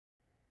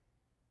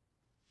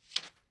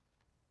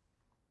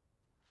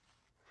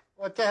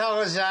What the hell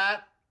is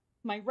that?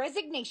 My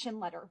resignation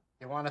letter.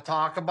 You want to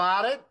talk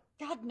about it?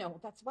 God, no.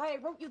 That's why I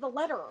wrote you the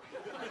letter.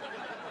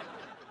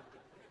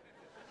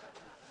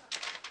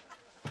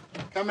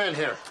 Come in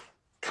here.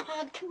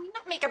 God, can we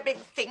not make a big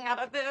thing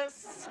out of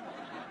this?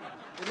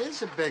 It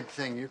is a big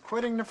thing. You're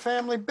quitting the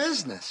family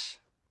business.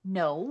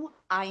 No,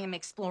 I am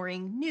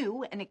exploring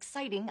new and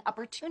exciting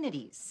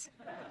opportunities.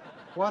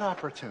 What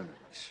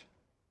opportunities?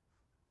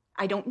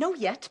 I don't know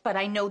yet, but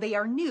I know they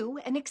are new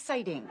and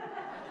exciting.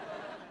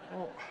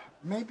 Well,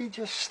 maybe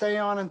just stay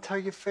on until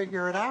you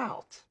figure it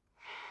out.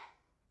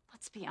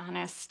 Let's be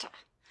honest.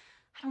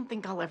 I don't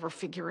think I'll ever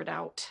figure it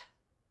out.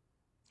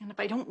 And if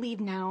I don't leave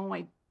now,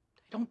 I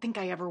don't think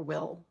I ever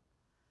will.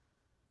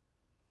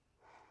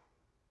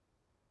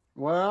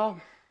 Well,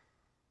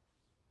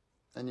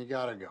 then you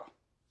gotta go.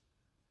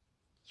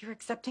 You're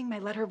accepting my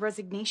letter of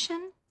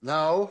resignation?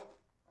 No,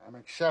 I'm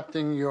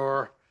accepting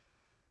your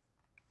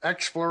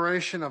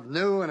exploration of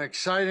new and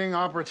exciting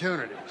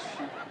opportunities.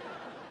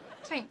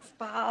 Thanks,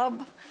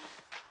 Bob.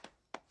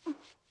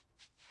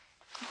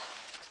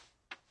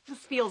 This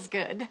feels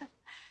good.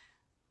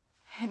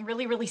 And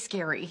really, really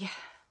scary.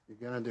 You're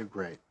gonna do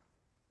great.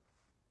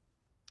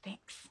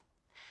 Thanks.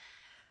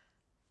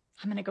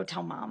 I'm gonna go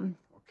tell Mom.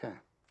 Okay.